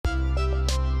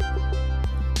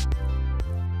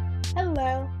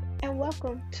Hello, and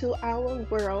welcome to our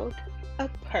world of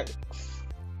perks.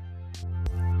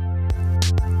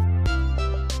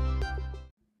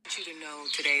 You to know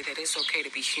today that it's okay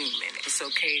to be human. It's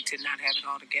okay to not have it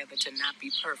all together, to not be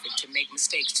perfect, to make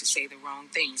mistakes, to say the wrong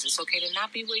things. It's okay to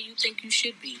not be where you think you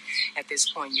should be at this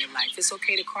point in your life. It's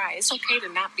okay to cry. It's okay to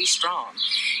not be strong.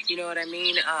 You know what I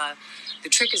mean? The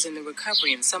trick is in the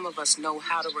recovery, and some of us know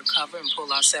how to recover and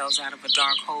pull ourselves out of a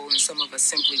dark hole, and some of us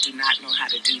simply do not know how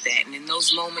to do that. And in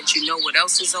those moments, you know what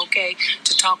else is okay?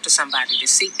 To talk to somebody, to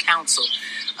seek counsel,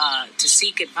 to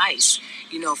seek advice,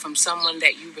 from someone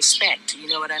that you respect. You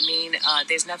know what I mean?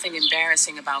 There's nothing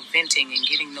embarrassing about venting and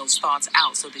getting those thoughts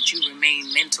out so that you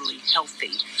remain mentally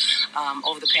healthy.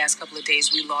 Over the past couple of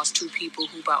days, we lost two people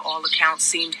who, by all accounts,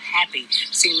 seemed happy,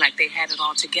 seemed like they had it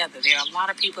all together. There are a lot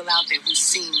of people out there who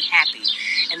seem happy,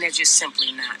 and they're just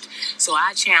simply not. So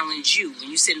I challenge you, when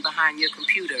you're sitting behind your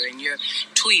computer and you're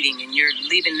tweeting and you're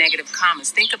leaving negative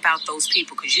comments, think about those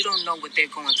people, because you don't know what they're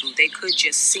going through. They could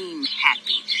just seem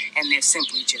happy, and they're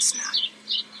simply just not.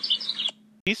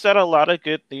 He said a lot of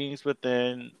good things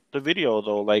within the video,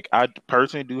 though. Like, I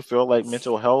personally do feel like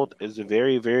mental health is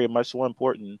very, very much so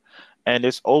important, and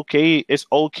it's okay. It's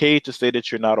okay to say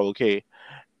that you're not okay.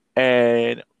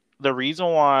 And the reason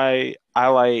why I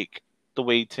like the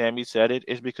way Tammy said it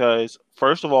is because,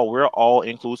 first of all, we're all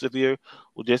inclusive here.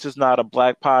 This is not a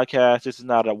black podcast. This is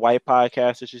not a white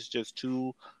podcast. This is just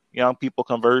two young people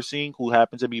conversing who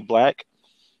happen to be black.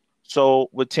 So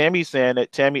with Tammy saying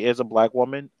that Tammy is a black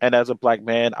woman, and as a black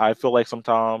man, I feel like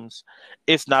sometimes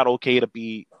it's not okay to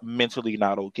be mentally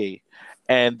not okay.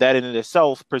 And that in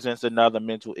itself presents another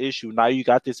mental issue. Now you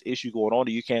got this issue going on and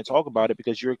you can't talk about it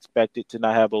because you're expected to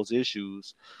not have those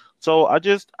issues. So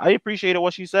I appreciated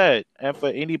what she said. And for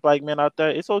any black men out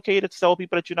there, it's okay to tell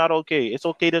people that you're not okay. It's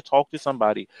okay to talk to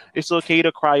somebody. It's okay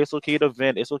to cry. It's okay to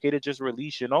vent. It's okay to just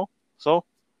release. So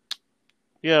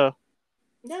yeah.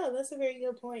 No, that's a very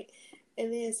good point.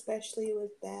 And then, especially with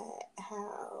that,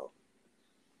 how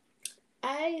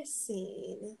I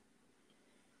seen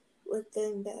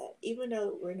within that, even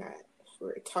though we're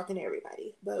talking to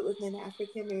everybody, but within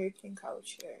African American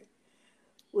culture,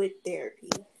 with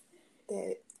therapy,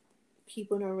 that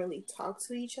people don't really talk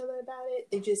to each other about it.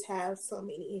 They just have so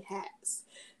many hats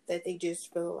that they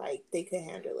just feel like they could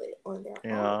handle it on their own.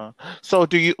 Yeah. So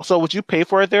would you pay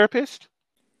for a therapist?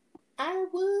 I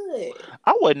would.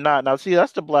 I would not. Now, see,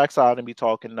 that's the black side of me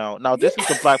talking now. Now, this is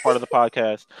the black part of the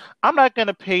podcast. I'm not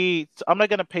gonna pay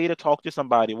to talk to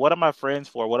somebody. What are my friends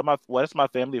for? What is my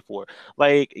family for?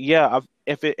 Like, yeah,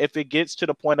 if it gets to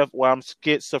the point of where I'm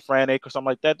schizophrenic or something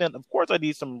like that, then of course I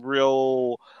need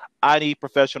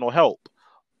professional help.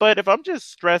 But if I'm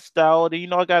just stressed out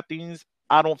and I got things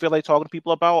I don't feel like talking to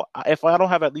people about, if I don't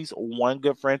have at least one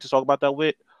good friend to talk about that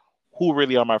with, who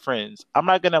really are my friends? I'm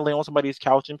not gonna lay on somebody's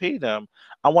couch and pay them.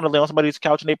 I want to lay on somebody's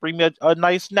couch and they bring me a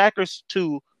nice snack or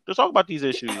two to talk about these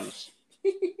issues.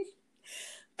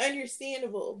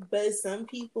 Understandable, but some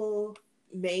people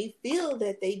may feel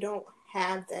that they don't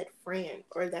have that friend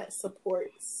or that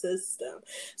support system.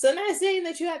 So I'm not saying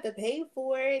that you have to pay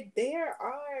for it. There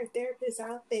are therapists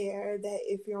out there that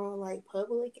if you're on like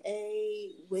public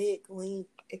aid, WIC, Link,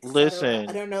 etc. I Listen,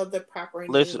 don't know the proper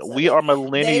listen. names of We are it. They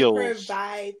millennials.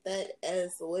 provide that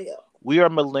as well. We are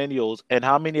millennials, and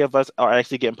how many of us are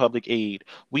actually getting public aid?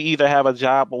 We either have a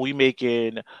job, or we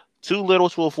making too little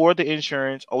to afford the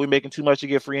insurance, or we making too much to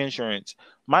get free insurance.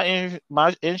 My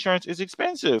insurance is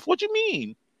expensive. What do you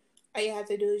mean? All you have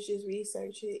to do is just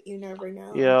research it. You never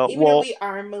know. Yeah, Even though well, we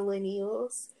are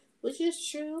millennials, which is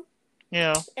true,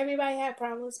 yeah. everybody had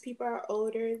problems. People are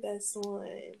older. That's on,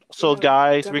 So,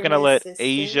 guys, we're gonna government let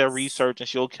Asia assistance. research, and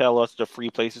she'll tell us the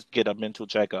free places to get a mental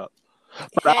checkup.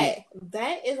 But Hey,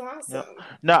 that is yeah. awesome.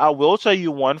 Now, I will tell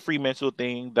you one free mental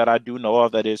thing that I do know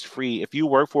of that is free. If you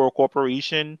work for a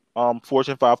corporation,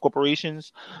 Fortune 5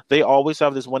 corporations, they always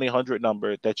have this 1-800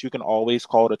 number that you can always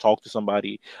call to talk to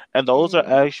somebody. And those are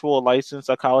Mm. actual licensed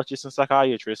psychologists and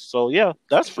psychiatrists. So, yeah,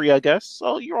 that's free, I guess.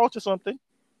 So, you're onto something.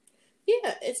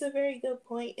 Yeah, it's a very good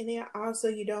point. And then also,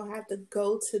 you don't have to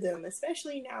go to them,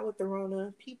 especially now with the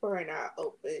Rona. People are not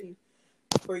open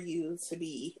for you to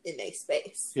be in a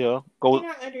space. Yeah, They go.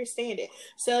 not understand it.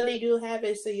 So they do have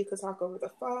it so you can talk over the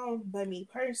phone. But me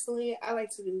personally, I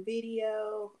like to do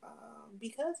video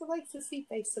because I like to see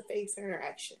face to face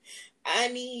interaction. I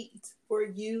need for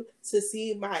you to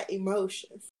see my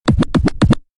emotions.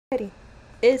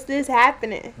 Is this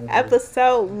happening?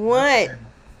 Episode 1.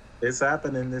 It's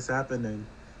happening. It's happening.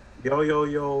 Yo, yo,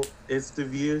 yo. It's the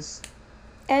Views.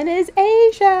 And it's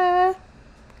Asia.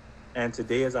 And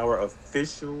today is our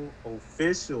official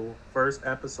first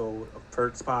episode of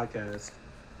Perks Podcast.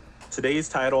 Today's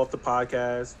title of the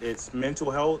podcast, it's mental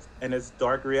health and its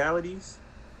dark realities.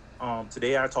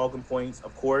 Today our talking points,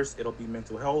 of course, it'll be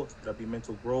mental health, it'll be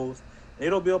mental growth, and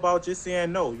it'll be about just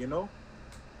saying no, you know?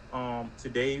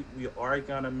 Today we are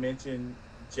gonna mention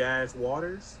Jazz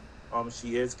Waters.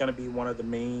 She is gonna be one of the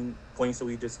main points that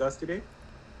we discussed today.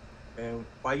 And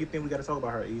why do you think we gotta talk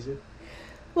about her, Asia?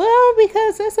 Well,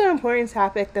 because that's an important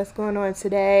topic that's going on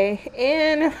today.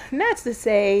 And not to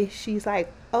say she's like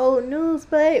old news,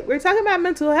 but we're talking about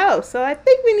mental health. So I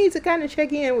think we need to kind of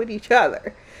check in with each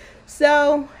other.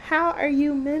 So, how are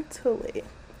you mentally?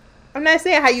 I'm not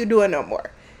saying how you doing no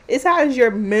more. It's how's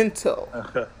your mental.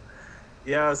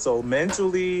 Yeah, so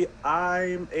mentally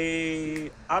I'm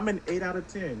an 8 out of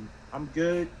 10. I'm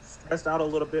good. Stressed out a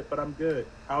little bit, but I'm good.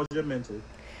 How's your mental?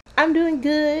 I'm doing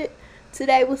good.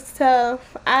 Today was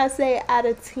tough. I say out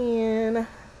of 10.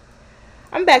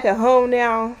 I'm back at home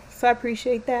now, so I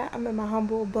appreciate that. I'm in my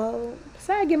humble abode.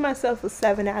 So I give myself a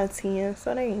 7 out of 10,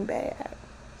 so that ain't bad.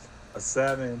 A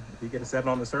 7. If you get a 7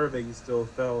 on the survey, you still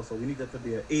fell. So we need that to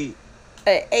be an 8.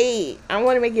 An 8. I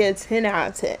want to make it a 10 out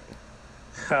of 10.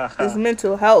 It's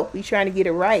mental health. We trying to get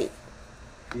it right.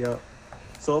 Yep.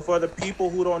 So for the people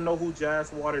who don't know who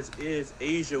Jazz Waters is,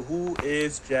 Asia, who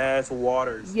is Jazz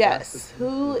Waters? Yes,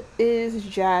 who is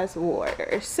Jazz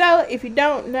Waters? So if you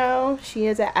don't know, she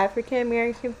is an African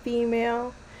American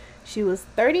female. She was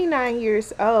 39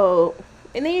 years old.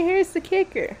 And then here's the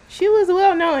kicker. She was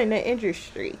well known in the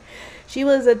industry. She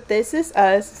was a This Is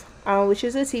Us, which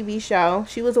is a TV show.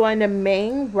 She was one of the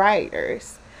main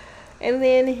writers. And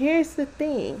then here's the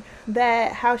thing,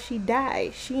 that how she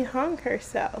died. She hung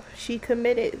herself. She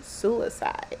committed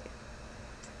suicide.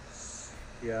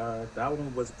 Yeah, that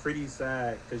one was pretty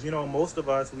sad. Because, you know, most of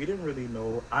us, we didn't really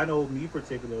know. I know me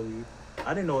particularly.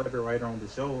 I didn't know every writer on the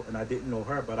show, and I didn't know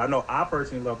her. But I know I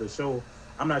personally love the show.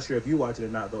 I'm not sure if you watch it or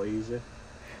not, though, Asia.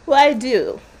 Well, I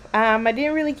do. I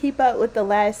didn't really keep up with the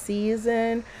last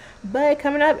season. But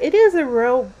coming up, it is a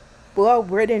real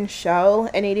well-written show,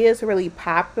 and it is really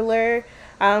popular.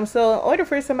 So in order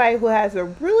for somebody who has a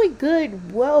really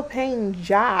good, well-paying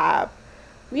job,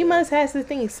 we must have to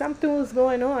think something was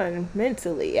going on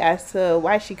mentally as to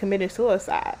why she committed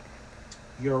suicide.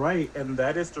 You're right, and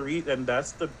that is the reason, and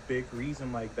that's the big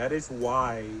reason. Like, that is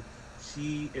why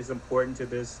she is important to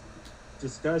this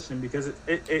discussion, because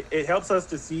it helps us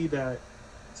to see that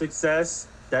success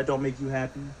that don't make you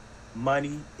happy,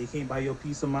 money, it can't buy your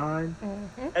peace of mind.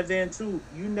 And then too,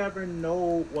 you never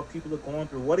know what people are going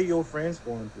through. What are your friends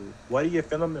going through? What are your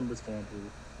family members going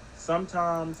through?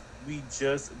 Sometimes we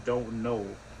just don't know.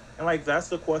 And like, that's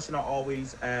the question I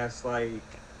always ask, like,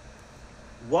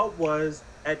 what was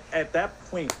at that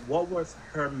point, what was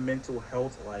her mental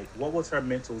health like? What was her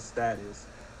mental status?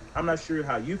 I'm not sure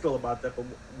how you feel about that, but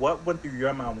what went through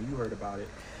your mind when you heard about it?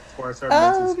 As far as her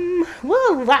mental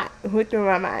Well, a lot went through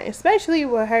my mind, especially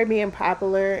with her being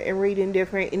popular and reading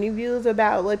different interviews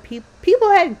about what people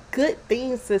had good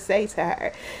things to say to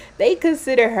her. They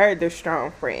consider her the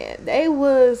strong friend. They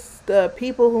was the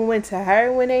people who went to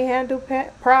her when they handled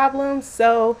problems.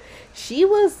 So she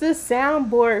was the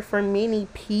soundboard for many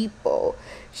people.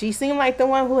 She seemed like the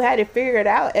one who had it figured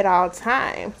out at all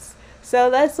times. So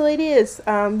that's what it is.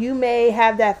 You may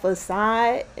have that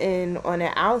facade, and on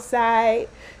the outside,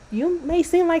 you may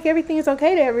seem like everything's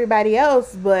okay to everybody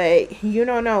else, but you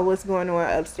don't know what's going on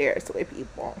upstairs with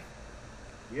people.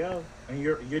 Yeah, and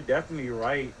you're definitely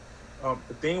right. The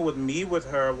thing with me with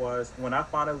her was when I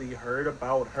finally heard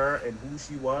about her and who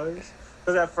she was.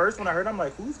 Because at first when I heard, I'm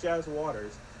like, who's Jazz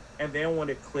Waters? And then when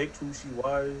it clicked who she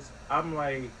was, I'm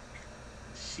like,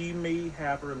 she may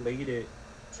have related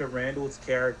to Randall's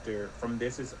character from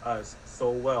This Is Us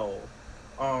so well.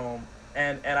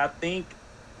 And I think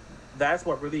that's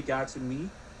what really got to me.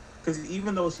 Because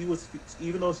even though she was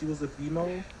a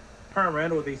female, her and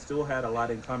Randall, they still had a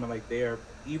lot in common. Like,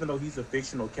 even though he's a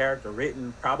fictional character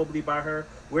written probably by her,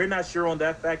 we're not sure on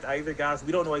that fact either, guys.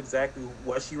 We don't know exactly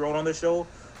what she wrote on the show.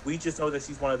 We just know that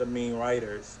she's one of the main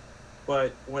writers.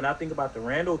 But when I think about the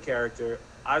Randall character,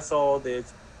 I saw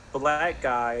this black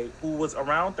guy who was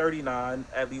around 39,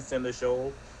 at least in the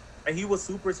show, and he was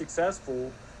super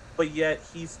successful, but yet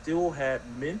he still had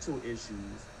mental issues.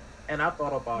 And I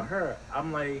thought about her.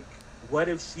 I'm like, what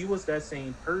if she was that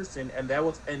same person,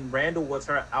 and Randall was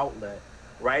her outlet,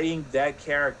 writing that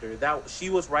character, that she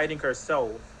was writing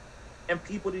herself, and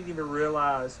people didn't even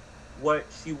realize what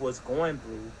she was going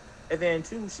through. And then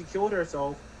too, she killed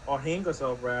herself, or hanged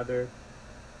herself rather,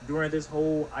 during this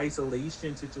whole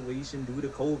isolation situation due to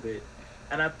COVID.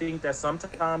 And I think that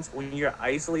sometimes when you're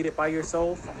isolated by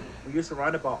yourself, when you're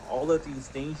surrounded by all of these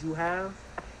things you have,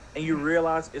 and you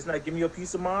realize it's not giving you a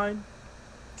peace of mind,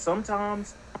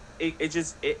 sometimes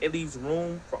it leaves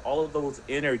room for all of those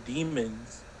inner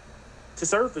demons to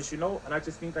surface, And I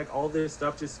just think like all this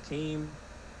stuff just came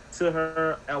to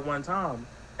her at one time.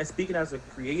 And speaking as a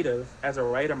creative, as a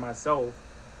writer myself,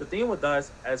 the thing with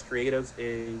us as creatives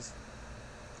is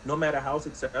no matter how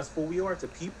successful we are to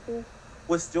people,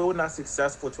 we're still not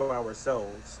successful to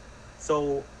ourselves.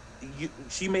 So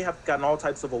she may have gotten all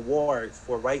types of awards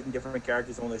for writing different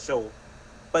characters on the show,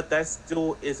 but that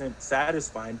still isn't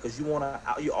satisfying because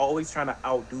you're always trying to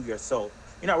outdo yourself.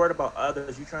 You're not worried about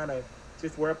others. You're trying to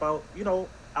just worry about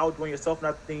outdoing yourself. And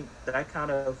I think that kind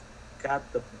of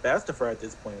got the best of her at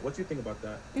this point. What do you think about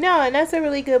that? No, and that's a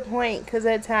really good point because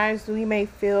at times we may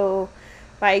feel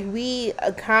like we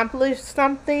accomplished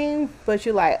something, but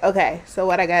you're like, okay, so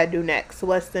what I gotta do next?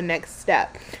 What's the next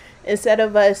step? Instead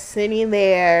of us sitting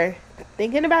there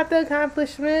thinking about the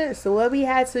accomplishments, so what we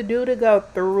had to do to go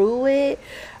through it,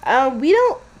 we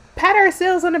don't pat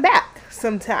ourselves on the back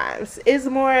sometimes. It's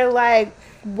more like,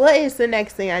 what is the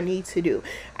next thing I need to do?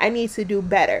 I need to do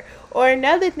better. Or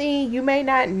another thing you may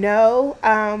not know,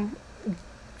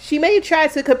 she may try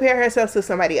to compare herself to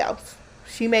somebody else.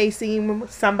 She may see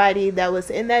somebody that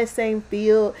was in that same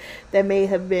field that may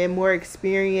have been more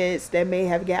experienced, that may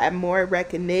have gotten more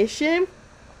recognition.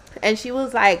 And she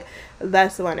was like,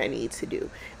 that's what I need to do.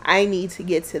 I need to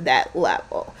get to that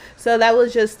level. So that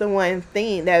was just the one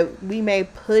thing that we may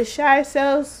push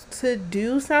ourselves to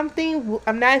do something.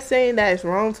 I'm not saying that it's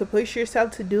wrong to push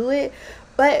yourself to do it,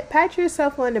 but pat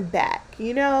yourself on the back.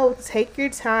 Take your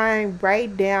time,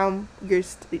 write down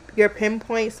your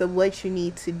pinpoints of what you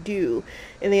need to do.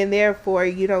 And then therefore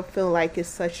you don't feel like it's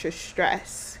such a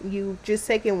stress. You just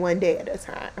take it one day at a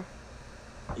time.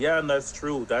 Yeah, and that's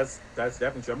true. That's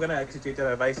definitely true. I'm gonna actually take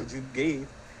that advice that you gave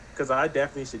because I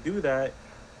definitely should do that.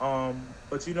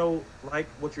 But like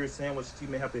what you're saying, what she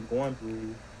may have been going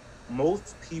through,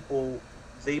 most people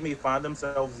they may find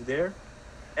themselves there,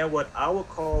 and what I would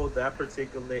call that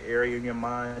particular area in your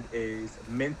mind is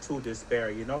mental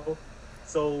despair.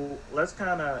 So let's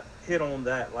kind of hit on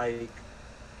that. Like,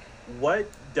 what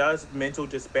does mental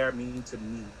despair mean to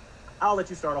me? I'll let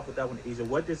you start off with that one, Asia.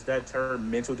 What does that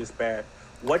term mental despair?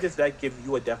 What does that give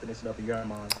you a definition of in your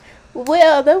mind?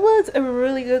 Well, that was a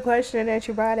really good question that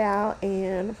you brought out,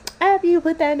 and I have you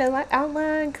put that in the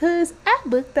outline because I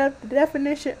looked up the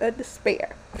definition of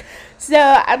despair. So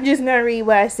I'm just going to read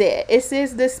what I said. It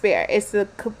says despair. It's a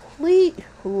complete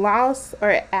loss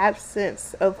or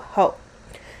absence of hope.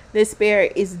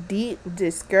 Despair is deep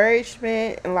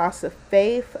discouragement and loss of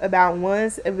faith about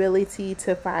one's ability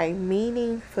to find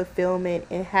meaning, fulfillment,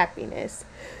 and happiness,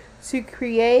 to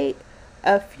create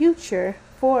a future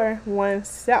for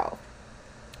oneself.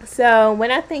 So when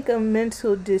I think of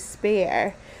mental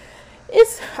despair,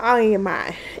 it's all in your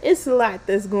mind. It's a lot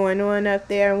that's going on up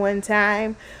there at one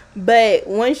time. But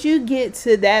once you get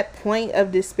to that point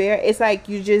of despair, it's like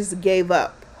you just gave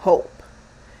up hope.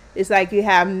 It's like you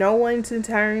have no one to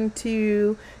turn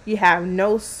to. You have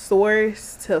no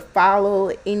source to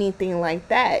follow, anything like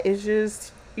that. You're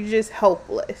just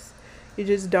hopeless. You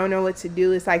just don't know what to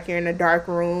do. It's like you're in a dark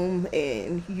room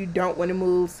and you don't want to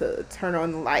move to turn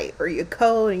on the light, or you're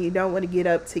cold and you don't want to get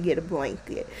up to get a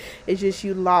blanket. It's just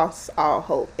you lost all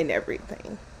hope in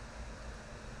everything.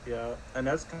 Yeah, and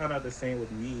that's kind of the same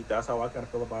with me. That's how I kind of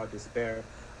feel about despair.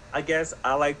 I guess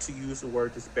I like to use the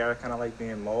word despair kind of like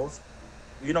being lost.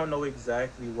 You don't know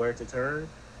exactly where to turn.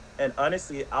 And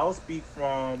honestly, I'll speak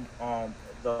from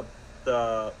the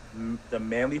the the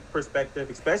manly perspective,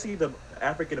 especially the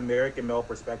African American male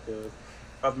perspective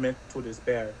of mental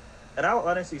despair. And I'll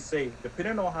honestly say,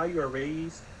 depending on how you are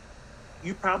raised,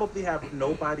 you probably have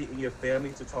nobody in your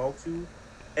family to talk to.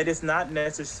 And it's not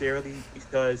necessarily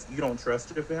because you don't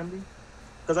trust your family.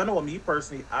 Because I know with me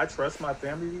personally, I trust my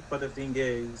family, but the thing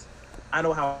is, I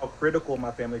know how critical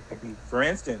my family could be. For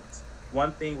instance,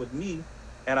 one thing with me,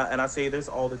 and I say this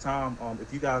all the time,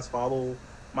 if you guys follow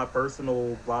my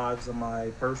personal blogs and my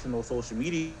personal social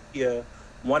media,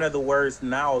 one of the words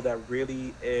now that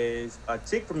really is a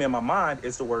tick for me in my mind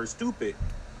is the word stupid.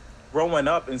 Growing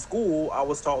up in school, I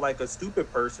was taught like a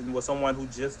stupid person was someone who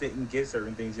just didn't get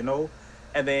certain things,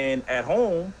 And then at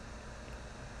home,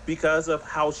 because of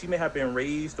how she may have been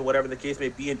raised or whatever the case may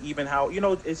be, and even how,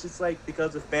 it's just like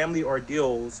because of family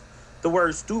ordeals, the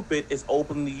word stupid is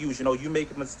openly used. You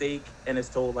make a mistake and it's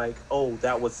told like, oh,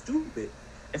 that was stupid.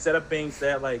 Instead of being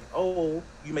said like, oh,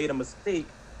 you made a mistake,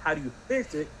 how do you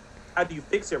fix it? How do you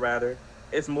fix it rather?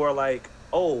 It's more like,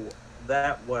 oh,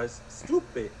 that was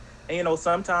stupid. And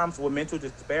sometimes with mental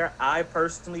despair, I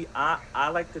personally, I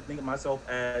like to think of myself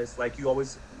as, like you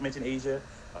always mention, Asia,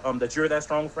 that you're that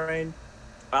strong friend.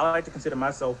 I like to consider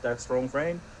myself that strong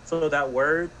friend. So that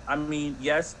word, I mean,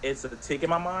 yes, it's a tick in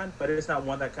my mind, but it's not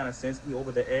one that kind of sends me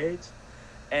over the edge.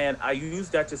 And I use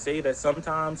that to say that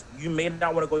sometimes you may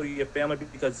not want to go to your family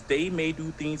because they may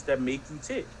do things that make you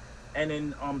tick. And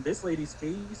in this lady's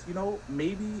case,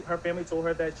 maybe her family told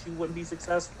her that she wouldn't be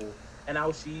successful, and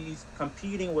now she's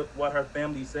competing with what her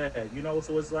family said.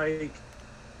 So it's like,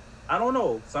 I don't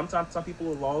know. Sometimes some people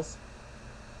are lost,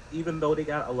 even though they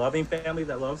got a loving family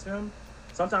that loves them.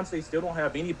 Sometimes they still don't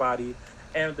have anybody.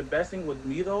 And the best thing with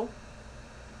me though,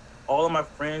 all of my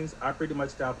friends, I pretty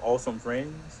much have awesome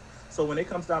friends. So when it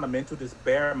comes down to mental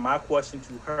despair, my question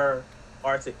to her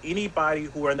or to anybody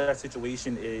who are in that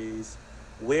situation is,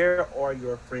 where are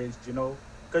your friends?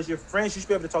 Because your friends, you should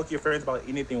be able to talk to your friends about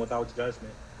anything without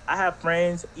judgment. I have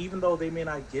friends, even though they may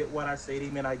not get what I say, they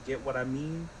may not get what I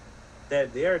mean,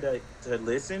 that they're to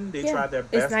listen. They try their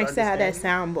best. It's nice to have that me.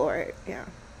 soundboard. Yeah.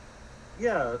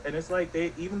 Yeah, and it's like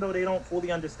even though they don't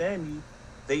fully understand me,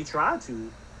 they try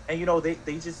to, and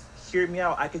they just hear me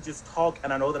out. I could just talk,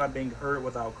 and I know that I'm being heard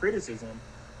without criticism.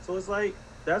 So it's like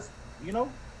that's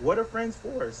what are friends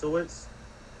for? So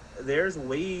there's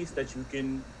ways that you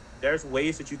can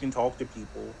talk to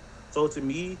people. So to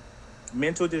me,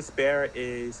 mental despair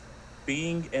is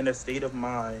being in a state of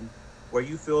mind where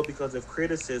you feel because of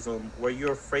criticism, where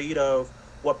you're afraid of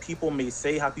what people may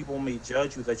say, how people may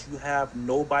judge you, that you have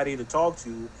nobody to talk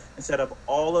to, instead of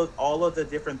all of the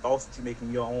different thoughts that you make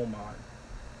in your own mind.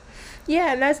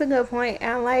 Yeah, and that's a good point.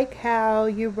 I like how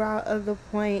you brought up the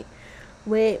point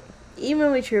with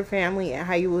even with your family and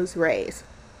how you was raised.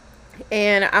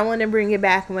 And I want to bring it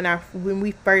back when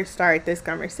we first started this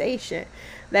conversation,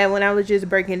 that when I was just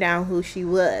breaking down who she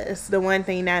was, the one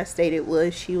thing that I stated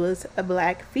was she was a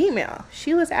black female.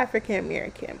 She was African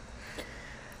American.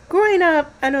 Growing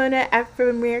up, I know in an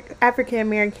African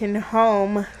American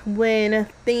home, when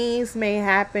things may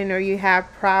happen or you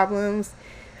have problems,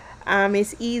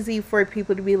 it's easy for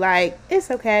people to be like, it's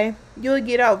okay, you'll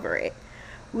get over it.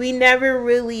 We never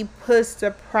really pushed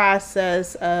the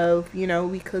process of,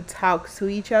 we could talk to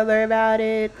each other about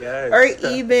it, yes. Or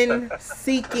even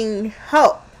seeking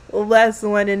help. Well, that's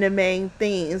one of the main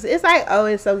things. It's like, oh,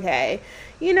 it's okay.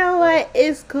 You know what?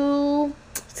 It's cool.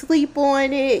 Sleep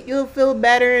on it. You'll feel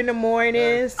better in the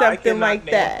morning. Something like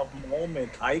that.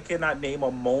 I cannot name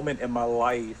a moment in my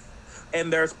life,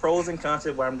 and there's pros and cons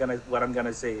to what I'm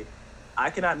gonna say. I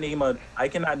cannot name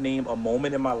a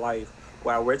moment in my life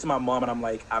where I went to my mom and I'm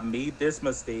like, I made this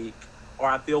mistake, or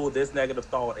I feel with this negative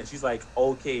thought, and she's like,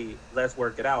 okay, let's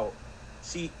work it out.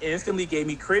 She instantly gave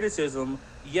me criticism.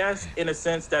 Yes, in a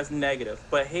sense that's negative,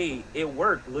 but hey, it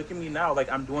worked. Look at me now,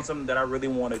 like I'm doing something that I really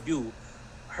want to do.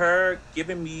 Her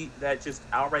giving me that just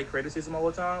outright criticism all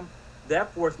the time,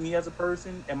 that forced me as a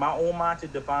person in my own mind to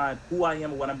define who I am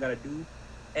and what I'm gonna do,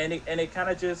 and it kind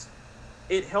of just,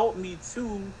 it helped me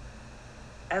too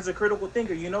as a critical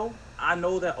thinker. I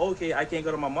know that, okay, I can't go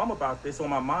to my mom about this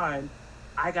on my mind.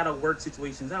 I gotta work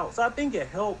situations out. So I think it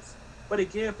helps. But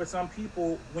again, for some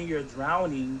people, when you're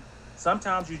drowning,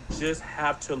 sometimes you just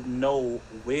have to know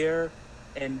where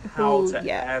and how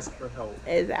to ask for help.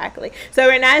 Exactly. So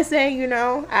we're not saying,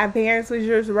 our parents was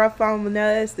just rough on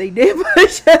us. They did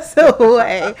push us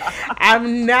away.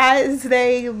 I'm not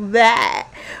saying that.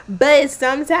 But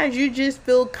sometimes you just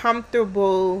feel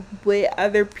comfortable with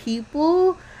other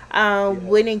people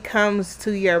when it comes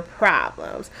to your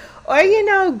problems. Or,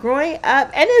 growing up,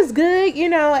 and it's good,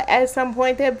 at some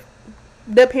point that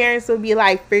the parents will be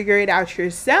like, figure it out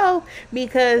yourself,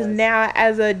 because now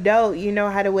as an adult, you know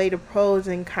how to weigh the pros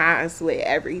and cons with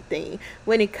everything.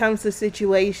 When it comes to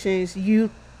situations, you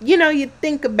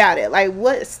think about it, like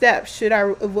what steps should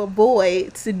I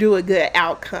avoid to do a good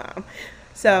outcome.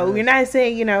 So we're not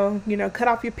saying, cut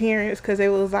off your parents because it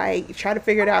was like, try to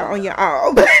figure it out on your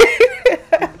own.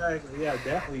 Exactly. Yeah,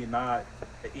 definitely not.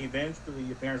 Eventually,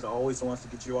 your parents are always the ones to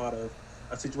get you out of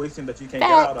a situation that you can't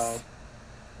get out of.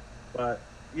 But,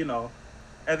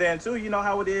 and then too, you know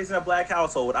how it is in a black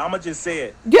household. I'ma just say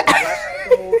it. Yeah. Black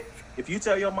household, if you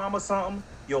tell your mama something,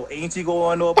 your auntie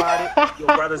gonna know about it, your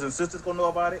brothers and sisters gonna know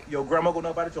about it, your grandma gonna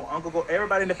know about it, your uncle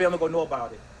everybody in the family gonna know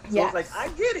about it. So It's like, I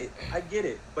get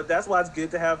it. But that's why it's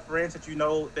good to have friends that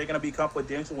they're gonna be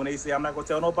confidential. When they say I'm not gonna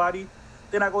tell nobody,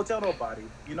 they're not gonna tell nobody.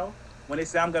 When they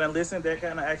say I'm gonna listen, they're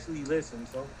gonna actually listen.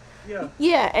 So yeah.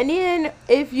 Yeah, and then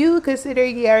if you consider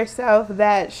yourself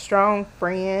that strong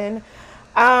friend,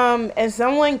 and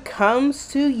someone comes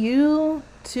to you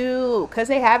because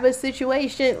they have a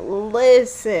situation,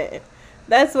 listen.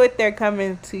 That's what they're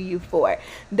coming to you for.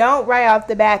 Don't right off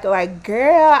the back like,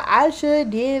 girl, I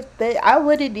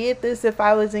would have did this if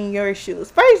I was in your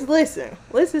shoes. First, listen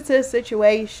to the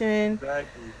situation.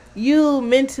 Exactly. you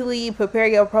mentally prepare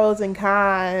your pros and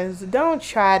cons. Don't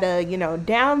try to,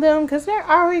 down them, because they're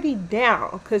already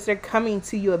down, because they're coming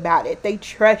to you about it. They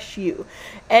trust you.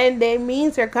 And that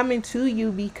means they're coming to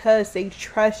you because they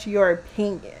trust your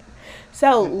opinion.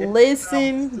 So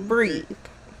listen, breathe.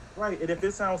 Right. And if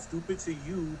it sounds stupid to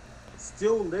you,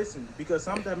 still listen, because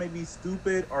something that may be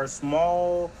stupid or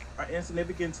small or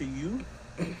insignificant to you,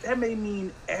 that may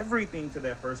mean everything to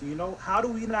that person. How do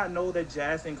we not know that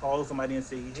Jasmine calls somebody and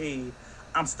say, hey,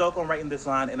 I'm stuck on writing this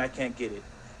line and I can't get it?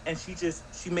 And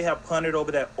she may have pondered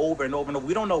over that over and over and over.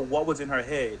 We don't know what was in her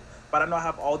head, but I know I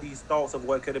have all these thoughts of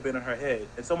what could have been in her head.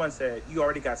 And someone said, you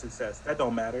already got success. That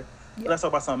don't matter. Yep. Let's talk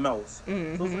about something else.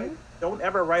 Mm-hmm. So it's like, don't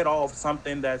ever write off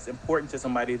something that's important to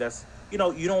somebody that's, you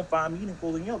don't find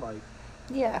meaningful in your life.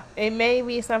 Yeah, it may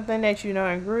be something that you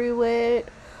don't agree with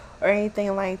or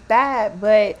anything like that,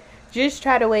 but just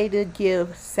try to way to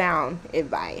give sound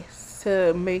advice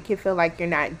to make it feel like you're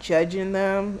not judging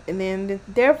them, and then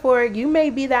therefore you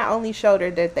may be that only shoulder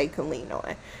that they can lean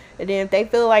on. And then if they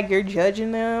feel like you're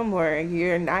judging them or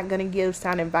you're not gonna give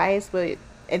sound advice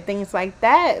and things like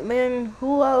that, then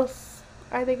who else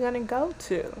are they gonna go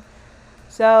to?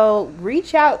 So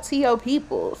reach out to your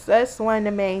peoples. That's one of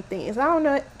the main things.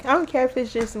 I don't care if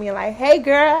it's just me, like, hey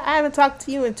girl, I haven't talked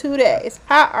to you in 2 days.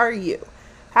 How are you?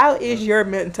 How is your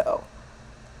mental?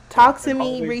 Talk to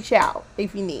me, reach out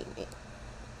if you need me.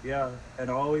 Yeah, and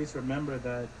always remember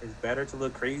that it's better to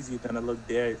look crazy than to look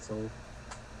dead. So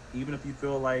even if you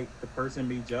feel like the person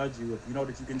may judge you, if you know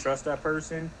that you can trust that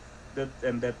person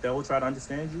and that they'll try to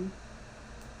understand you,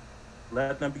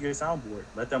 let them be your soundboard.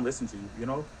 Let them listen to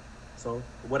you, So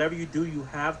whatever you do, you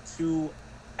have to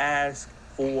ask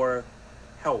for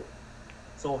help.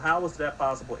 So how is that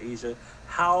possible, Asia?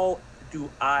 How do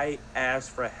I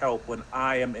ask for help when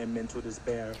I am in mental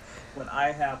despair? When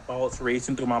I have thoughts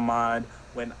racing through my mind?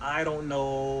 When I don't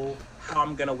know how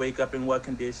I'm going to wake up in what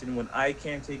condition? When I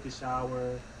can't take a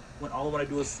shower? When all I want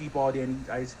to do is sleep all day and eat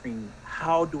ice cream?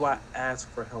 How do I ask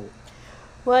for help?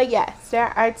 Well, yes,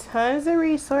 there are tons of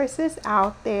resources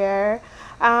out there.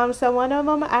 So one of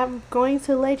them I'm going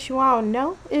to let you all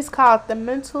know is called the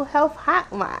Mental Health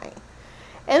Hotline.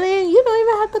 And then you don't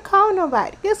even have to call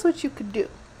nobody. Guess what you could do?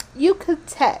 You could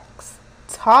text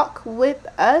Talk With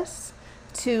Us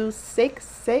to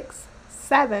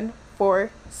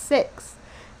 66746.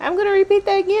 I'm going to repeat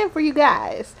that again for you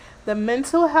guys. The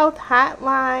Mental Health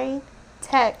Hotline,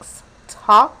 text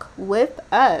Talk With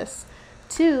Us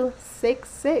to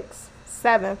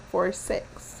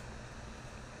 66746.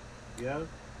 Yeah.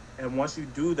 And once you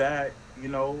do that,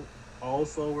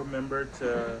 also remember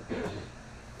to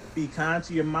be kind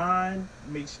to your mind.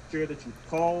 Make sure that you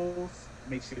pause.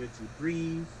 Make sure that you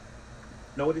breathe.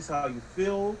 Notice how you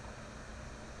feel.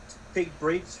 Take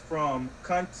breaks from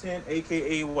content,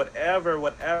 aka whatever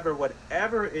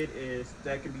it is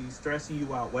that can be stressing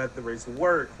you out, whether it's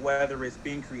work, whether it's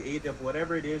being creative,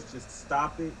 whatever it is, just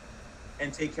stop it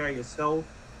and take care of yourself.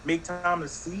 Make time to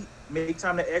sleep. Make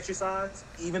time to exercise.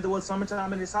 Even though it's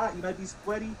summertime and it's hot, you might be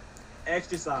sweaty.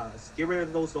 Exercise. Get rid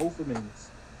of those dopamines.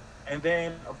 And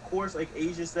then, of course, like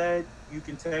Asia said, you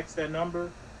can text that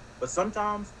number. But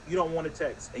sometimes you don't want to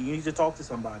text and you need to talk to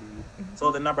somebody. Mm-hmm.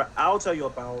 So the number I'll tell you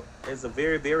about is a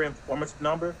very, very informative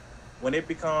number. When it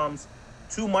becomes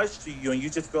too much to you and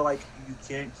you just feel like you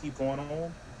can't keep going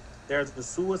on, there's the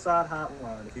suicide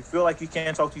hotline. If you feel like you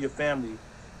can't talk to your family,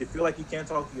 if you feel like you can't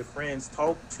talk to your friends,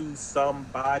 talk to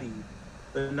somebody.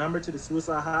 The number to the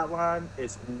suicide hotline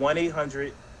is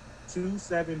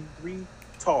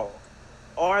 1-800-273-TALK.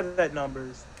 Or that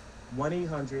number's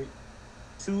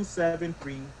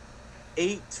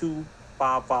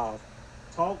 1-800-273-8255.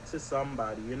 Talk to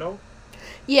somebody,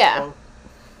 Yeah. So,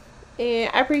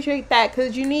 and I appreciate that,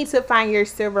 because you need to find your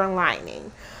silver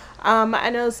lining. I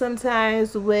know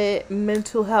sometimes with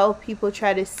mental health, people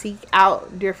try to seek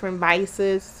out different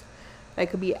vices. That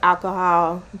could be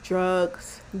alcohol,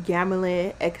 drugs,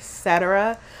 gambling,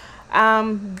 etc.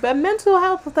 But mental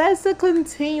health, that's a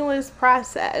continuous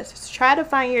process. Try to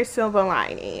find your silver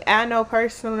lining. I know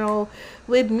personal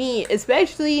with me,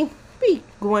 especially we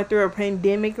going through a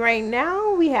pandemic right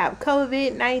now. We have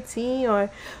COVID-19, or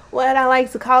what I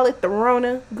like to call it, the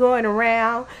Rona, going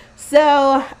around.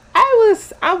 So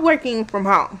I'm working from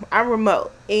home. I'm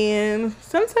remote. And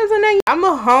sometimes I know I'm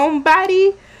a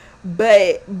homebody,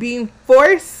 but being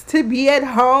forced to be at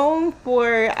home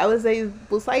for, I would say,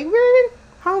 was like, we're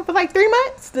home for like 3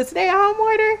 months, the stay-at-home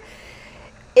order,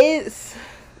 it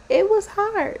was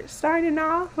hard starting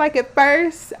off. Like at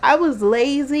first, I was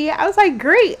lazy. I was like,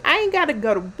 great, I ain't got to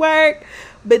go to work.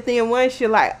 But then once you're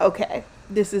like, okay,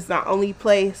 this is the only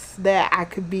place that I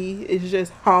could be, is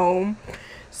just home.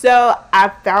 So I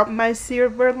found my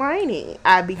silver lining.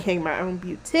 I became my own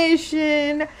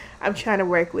beautician. I'm trying to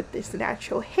work with this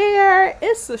natural hair.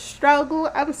 It's a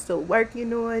struggle. I'm still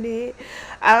working on it.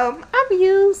 I'm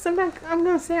used. I'm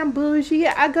gonna say I'm bougie.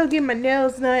 I go get my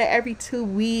nails done every 2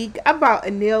 weeks. I bought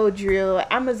a nail drill.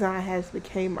 Amazon has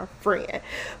become my friend.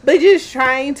 But just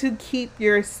trying to keep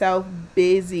yourself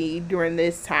busy during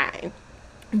this time.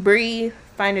 Breathe,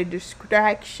 find a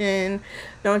distraction.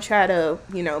 Don't try to,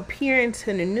 peer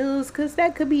into the news because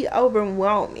that could be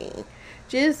overwhelming.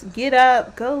 Just get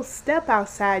up, go step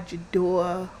outside your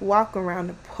door, walk around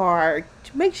the park,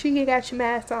 make sure you got your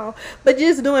mask on, but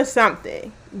just doing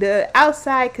something. The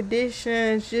outside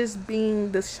conditions, just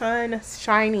being the sun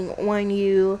shining on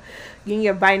you, getting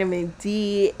your vitamin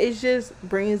D, it just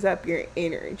brings up your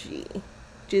energy.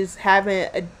 Just having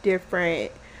a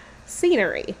different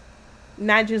scenery,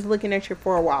 not just looking at your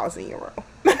four walls in your room.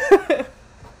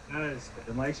 Yes,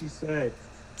 and like she said,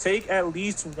 take at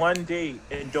least one day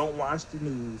and don't watch the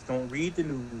news. Don't read the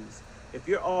news. If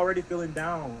you're already feeling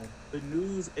down, the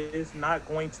news is not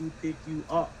going to pick you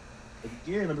up.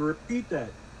 Again, let me repeat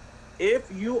that.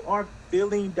 If you are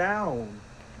feeling down,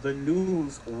 the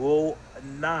news will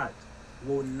not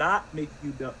make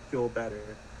you feel better.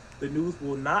 The news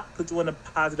will not put you in a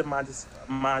positive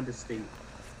minded state.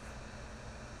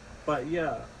 But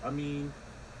yeah, I mean,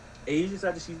 Asia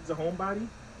said that she's a homebody.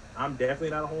 I'm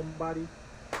definitely not a homebody.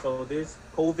 So this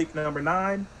COVID number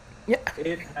 9, Yeah.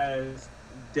 it has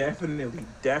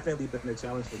definitely been a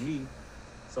challenge for me.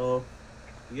 So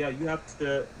yeah, you have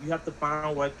to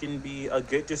find what can be a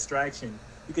good distraction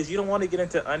because you don't want to get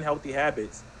into unhealthy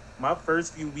habits. My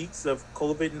first few weeks of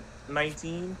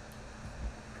COVID-19,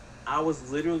 I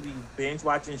was literally binge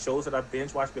watching shows that I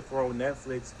binge watched before on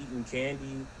Netflix, eating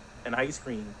candy and ice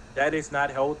cream. That is not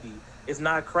healthy. It's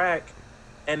not crack,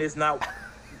 and it's not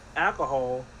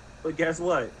alcohol. But guess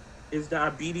what? It's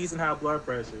diabetes and high blood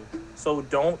pressure. So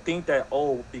don't think that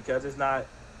because it's not,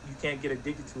 you can't get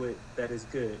addicted to it, that is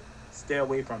good. Stay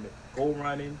away from it. Go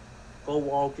running, go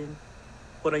walking,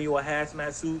 put on your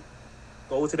hazmat suit,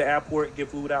 go to the airport, get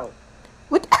food out.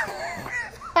 What?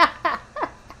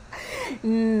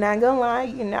 Not gonna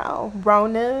lie,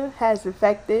 Rona has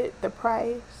affected the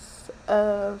price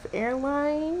of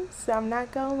airlines. I'm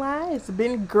not gonna lie, it's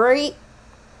been great.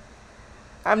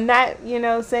 I'm not,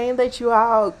 saying that you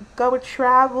all go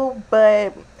travel,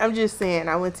 but I'm just saying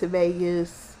I went to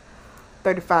Vegas,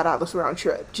 $35 round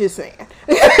trip. Just saying.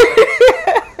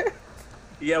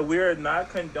 Yeah, we're not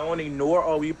condoning nor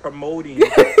are we promoting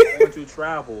going to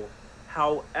travel.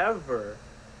 However,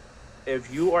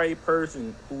 if you are a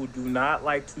person who do not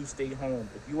like to stay home,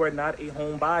 if you are not a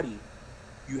homebody,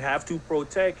 you have to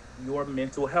protect your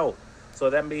mental health.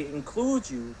 So that may include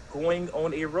you going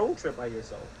on a road trip by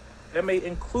yourself. That may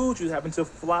include you having to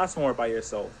fly somewhere by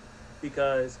yourself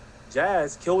because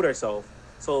Jazz killed herself.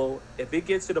 So if it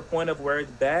gets to the point of where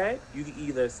it's bad, you can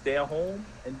either stay at home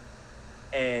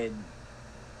and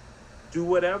do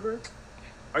whatever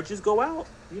or just go out,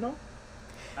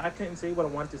 I couldn't say what I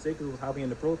wanted to say because it was highly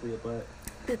inappropriate, but...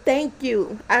 Thank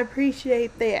you. I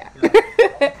appreciate that. I was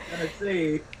going to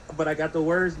say, but I got the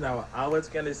words now. I was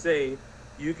going to say,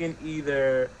 you can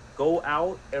either go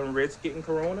out and risk getting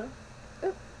corona,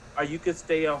 or you could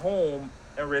stay at home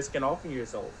and risk offing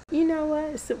yourself. You know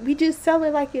what? So we just sell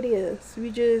it like it is. We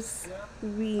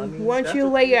want you to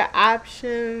weigh your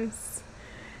options.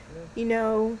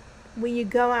 Yeah. When you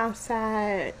go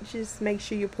outside, just make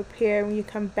sure you're prepared when you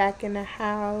come back in the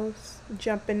house.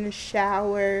 Jump in the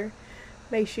shower.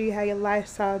 Make sure you have your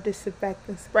Lysol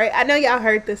disinfectant spray. I know y'all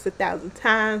heard this 1,000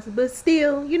 times, but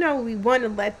still, we want to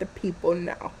let the people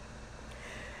know.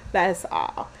 That's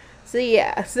all. So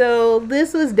yeah, so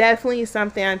this was definitely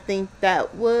something I think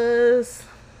that was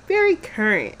very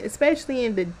current, especially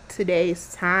in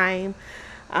today's time,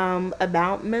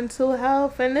 about mental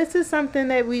health. And this is something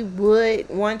that we would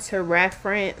want to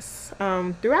reference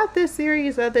throughout this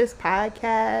series of this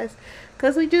podcast,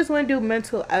 because we just want to do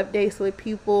mental updates with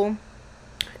people.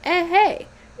 And hey,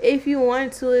 if you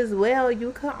want to as well,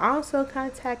 you can also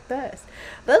contact us.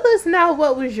 Let us know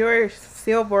what was your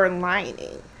silver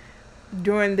lining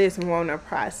during this Rona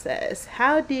process.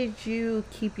 How did you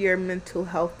keep your mental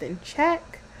health in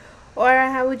check? Or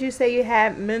how would you say you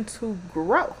had mental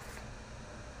growth,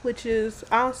 which is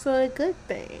also a good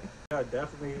thing? Yeah,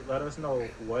 definitely let us know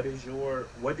what did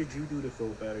you do to feel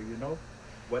better,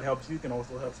 What helps you can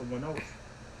also help someone else.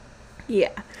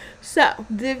 Yeah. So,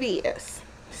 Devious.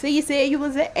 So you said you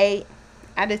was an 8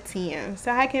 out of 10.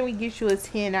 So how can we get you a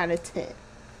 10 out of 10?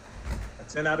 A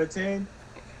 10 out of 10?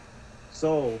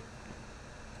 So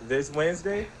this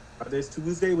Wednesday or this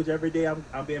Tuesday, whichever day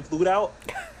I'm being flued out,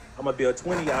 I'm gonna be a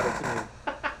 20 out of 10.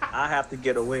 I have to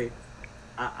get away.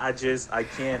 I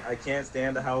can't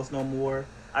stand the house no more.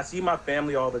 I see my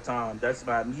family all the time. That's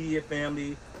my immediate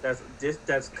family.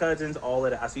 That's cousins, all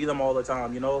of that. I see them all the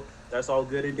time, That's all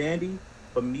good and dandy.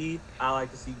 But me, I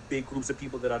like to see big groups of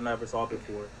people that I never saw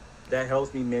before. That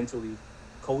helps me mentally.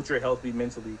 Culture helps me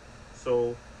mentally.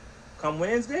 So come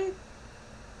Wednesday,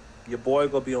 your boy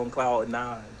gonna be on cloud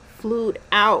 9. Flew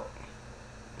out.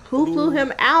 Who flew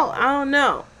him out? I don't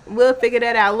know. We'll figure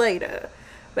that out later.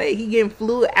 But he getting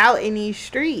flew out in these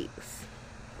streets.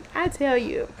 I tell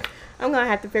you, I'm gonna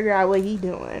have to figure out what he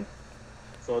doing.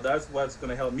 So that's what's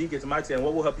gonna help me get to my 10.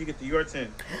 What will help you get to your 10?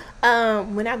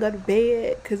 When I go to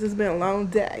bed, because it's been a long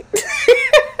day.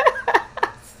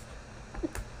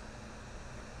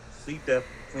 Sleep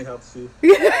definitely helps too.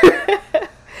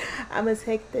 I'm gonna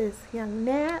take this young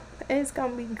nap, and it's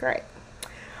gonna be great.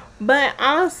 But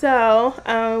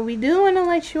also, we do want to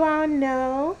let you all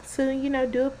know to,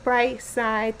 do a bright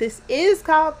side. This is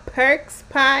called Perks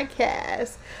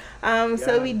Podcast.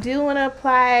 So we do want to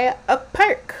apply a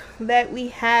perk that we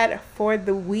had for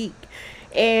the week.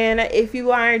 And if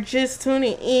you are just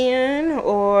tuning in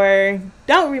or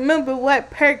don't remember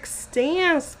what perks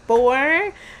stands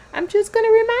for, I'm just going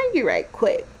to remind you right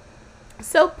quick.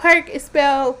 So perk is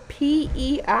spelled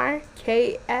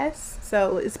Perks.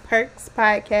 So it's Perks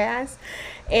Podcast.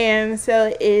 And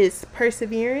so it's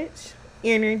perseverance,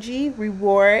 energy,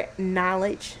 reward,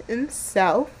 knowledge, and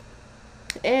self.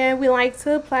 And we like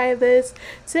to apply this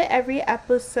to every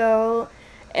episode.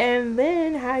 And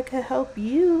then how it could help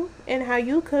you and how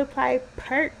you could apply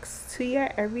perks to your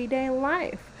everyday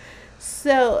life.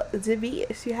 So,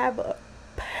 Devious, you have a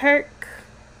perk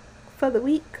for the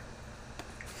week?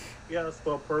 Yeah,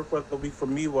 so a perk for the week for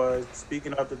me was,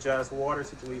 speaking of the Jazz Water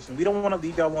situation, we don't want to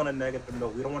leave y'all on a negative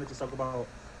note. We don't want to just talk about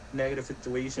negative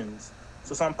situations.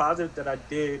 So something positive that I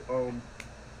did,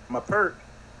 my perk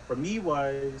for me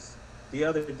was the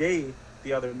other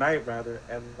night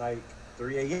at like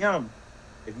 3 a.m.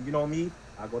 If you know me,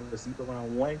 I go to sleep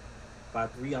around 1. By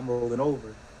 3, I'm rolling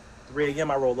over. 3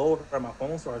 a.m. I roll over and my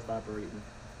phone starts vibrating.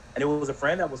 And it was a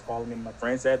friend that was calling me. My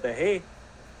friend said that, hey,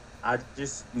 I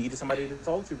just needed somebody to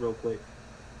talk to real quick.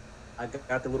 I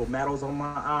got the little mattles on my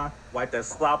eye, wiped that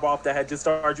slop off that had just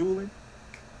started drooling.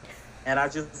 And I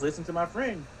just listened to my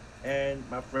friend. And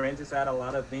my friend just had a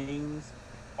lot of things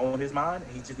on his mind.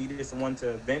 He just needed someone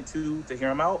to vent to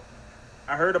hear him out.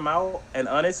 I heard him out, and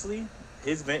honestly,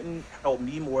 his venting helped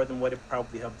me more than what it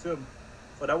probably helped him.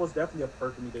 So that was definitely a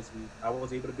perk for me this week. I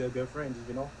was able to be a good friend,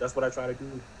 That's what I try to do,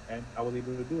 and I was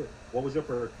able to do it. What was your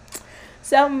perk?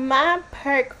 So my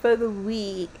perk for the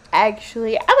week,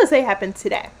 actually, I would say happened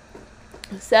today.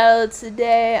 So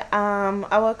today,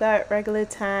 I woke up regular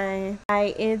time.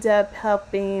 I ended up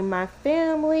helping my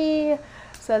family.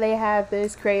 So they have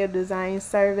this creative design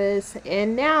service.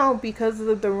 And now, because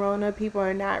of the Rona, people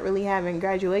are not really having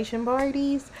graduation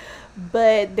parties.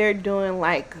 But they're doing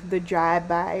like the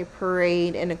drive-by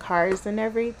parade in the cars and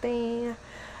everything.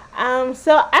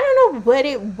 So I don't know what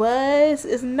it was.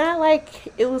 It's not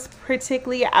like it was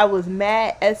particularly I was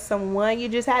mad at someone. You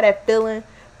just had a feeling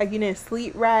like you didn't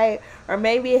sleep right. Or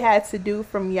maybe it had to do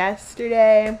from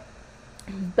yesterday.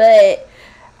 But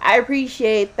I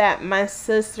appreciate that my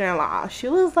sister-in-law, she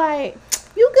was like,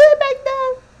 you good back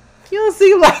there? You don't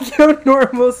seem like your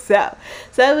normal self.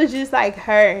 So it was just like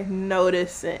her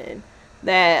noticing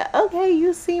that, okay,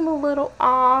 you seem a little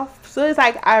off. So it's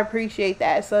like, I appreciate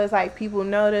that. So it's like people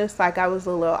noticed like I was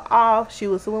a little off. She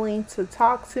was willing to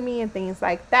talk to me and things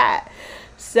like that.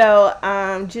 So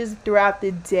just throughout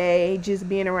the day, just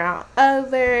being around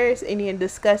others and then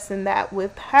discussing that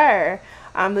with her,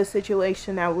 the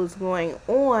situation that was going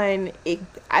on,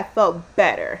 I felt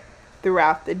better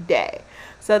throughout the day.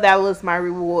 So that was my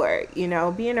reward,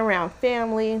 being around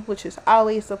family, which is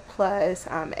always a plus.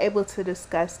 I'm able to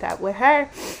discuss that with her.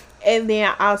 And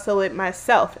then also with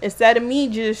myself. Instead of me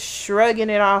just shrugging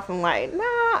it off and like, nah,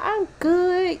 I'm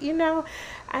good,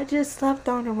 I just slept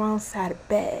on the wrong side of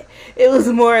bed. It was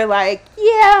more like,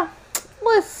 yeah,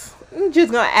 I'm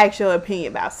just going to ask your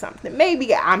opinion about something.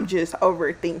 Maybe I'm just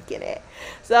overthinking it.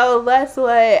 So that's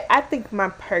what I think my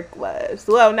perk was.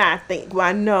 Well, not I think. Well,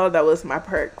 I know that was my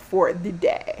perk for the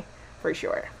day. For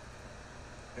sure.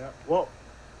 Yeah, well,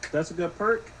 that's a good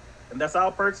perk. And that's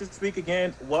our perks this week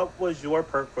again. What was your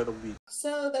perk for the week?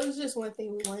 So that was just one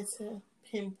thing we wanted to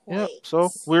pinpoint. Yep. So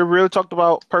we really talked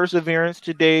about perseverance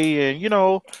today,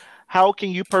 and how can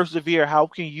you persevere? How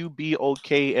can you be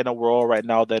okay in a world right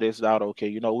now that is not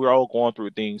okay? We're all going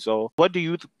through things. So what do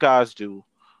you guys do?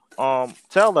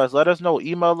 Tell us. Let us know.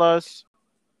 Email us.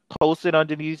 Post it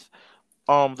underneath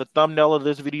the thumbnail of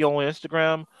this video on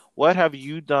Instagram. What have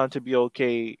you done to be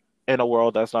okay in a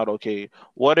world that's not okay?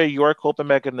 What are your coping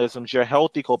mechanisms, your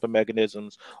healthy coping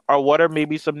mechanisms? Or what are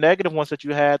maybe some negative ones that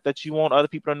you had that you want other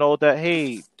people to know that,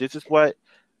 hey, this is what,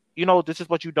 this is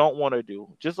what you don't want to do.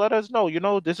 Just let us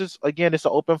know. This is, again, it's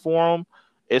an open forum.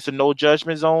 It's a no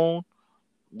judgment zone.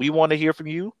 We want to hear from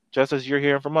you just as you're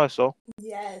hearing from us. So,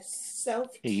 Yes,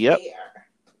 yep. self-care.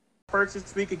 Perks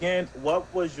this week again.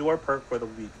 What was your perk for the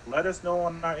week? Let us know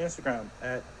on our Instagram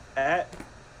at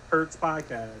Perks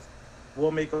Podcast.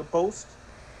 We'll make a post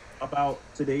about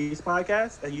today's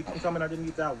podcast, and you can come in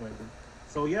underneath that one.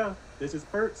 So yeah, this is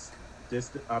Perks.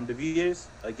 I'm Devious.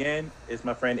 Again, it's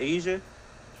my friend Asia.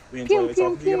 We enjoy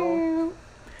talking to y'all.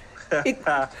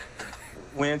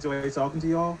 We enjoy talking to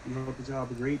y'all. We hope that y'all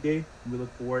have a great day. We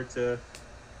look forward to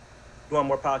doing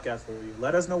more podcasts for you.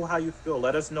 Let us know how you feel.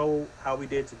 Let us know how we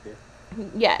did today.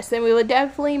 Yes, and we will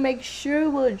definitely make sure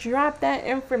we'll drop that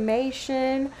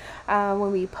information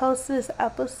when we post this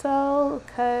episode,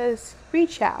 because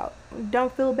reach out.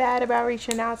 Don't feel bad about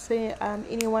reaching out to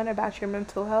anyone about your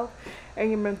mental health or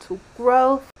your mental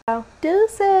growth.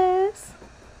 Deuces.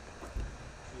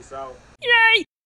 Peace out. Yay!